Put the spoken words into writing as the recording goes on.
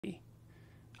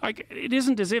Like, it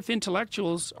isn't as if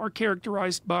intellectuals are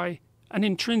characterized by an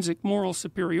intrinsic moral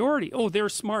superiority. Oh, they're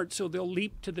smart, so they'll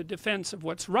leap to the defense of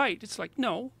what's right. It's like,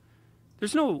 no,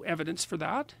 there's no evidence for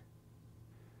that.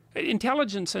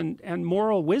 Intelligence and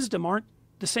moral wisdom aren't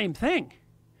the same thing.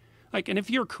 Like, and if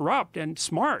you're corrupt and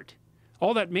smart,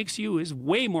 all that makes you is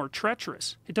way more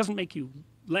treacherous. It doesn't make you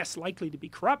less likely to be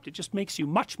corrupt. It just makes you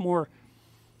much more,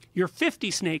 you're 50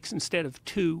 snakes instead of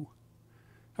 2.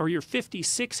 Or you're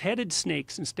 56-headed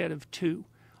snakes instead of 2.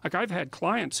 Like, I've had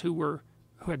clients who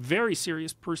had very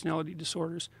serious personality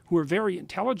disorders, who were very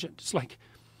intelligent. It's like,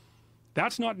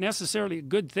 that's not necessarily a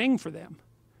good thing for them.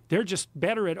 They're just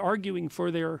better at arguing for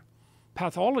their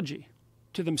pathology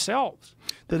to themselves.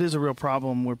 That is a real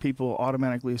problem, where people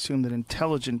automatically assume that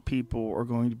intelligent people are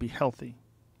going to be healthy.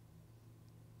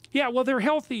 Yeah, well, they're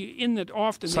healthy in that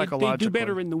often they do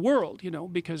better in the world, you know,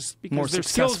 because more their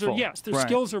successful. skills are, yes, their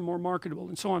skills are more marketable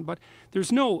and so on. But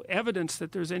there's no evidence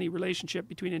that there's any relationship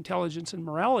between intelligence and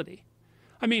morality.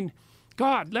 I mean,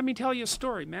 God, let me tell you a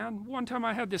story, man. One time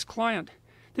I had this client.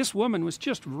 This woman was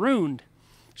just ruined.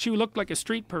 She looked like a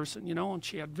street person, you know, and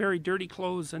she had very dirty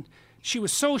clothes, and she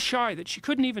was so shy that she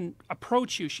couldn't even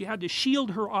approach you. She had to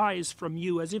shield her eyes from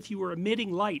you as if you were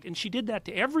emitting light, and she did that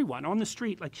to everyone on the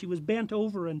street. Like, she was bent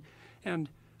over and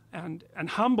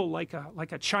humble, like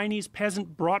a Chinese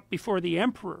peasant brought before the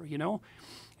emperor, you know.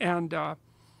 And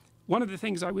one of the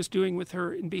things I was doing with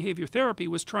her in behavior therapy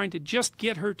was trying to just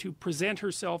get her to present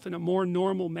herself in a more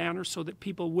normal manner so that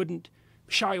people wouldn't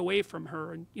shy away from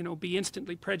her and, you know, be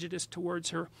instantly prejudiced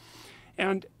towards her.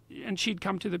 And she'd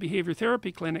come to the behavior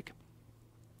therapy clinic,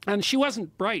 and she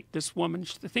wasn't bright, this woman.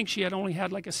 I think she had only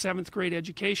had like a 7th grade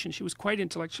education. She was quite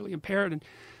intellectually impaired, and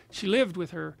she lived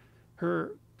with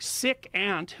her sick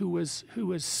aunt who was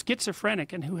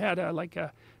schizophrenic and who had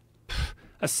a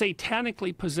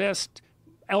satanically possessed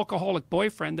alcoholic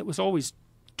boyfriend that was always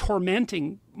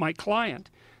tormenting my client.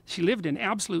 She lived in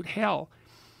absolute hell.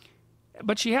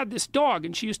 But she had this dog,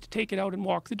 and she used to take it out and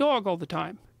walk the dog all the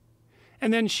time.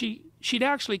 And then she'd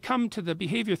actually come to the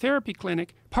behavior therapy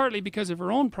clinic, partly because of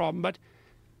her own problem,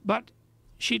 but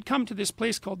she'd come to this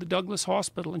place called the Douglas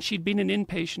Hospital, and she'd been an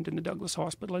inpatient in the Douglas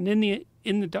Hospital. And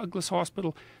in the Douglas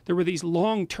Hospital, there were these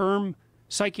long-term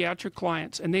psychiatric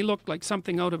clients, and they looked like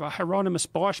something out of a Hieronymus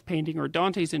Bosch painting or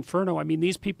Dante's Inferno. I mean,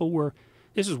 these people were,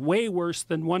 this is way worse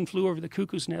than One Flew Over the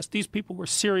Cuckoo's Nest. These people were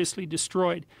seriously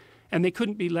destroyed, and they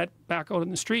couldn't be let back out on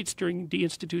the streets during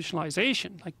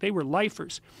deinstitutionalization. Like, they were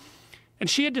lifers. And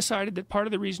she had decided that part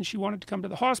of the reason she wanted to come to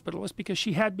the hospital was because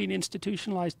she had been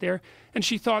institutionalized there, and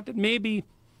she thought that maybe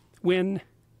when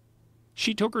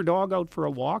she took her dog out for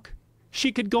a walk,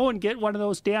 she could go and get one of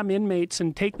those damn inmates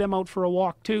and take them out for a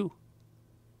walk too.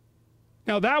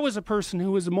 Now, that was a person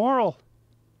who was immoral,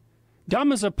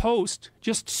 dumb as a post,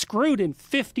 just screwed in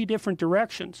 50 different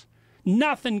directions,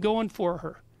 nothing going for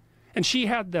her. And she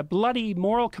had the bloody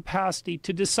moral capacity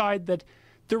to decide that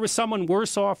there was someone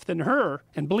worse off than her,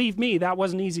 and believe me, that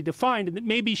wasn't easy to find, and that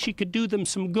maybe she could do them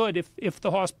some good if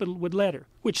the hospital would let her,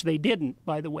 which they didn't,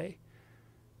 by the way.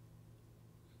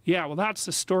 Yeah, well, that's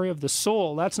the story of the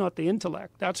soul. That's not the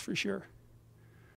intellect, that's for sure.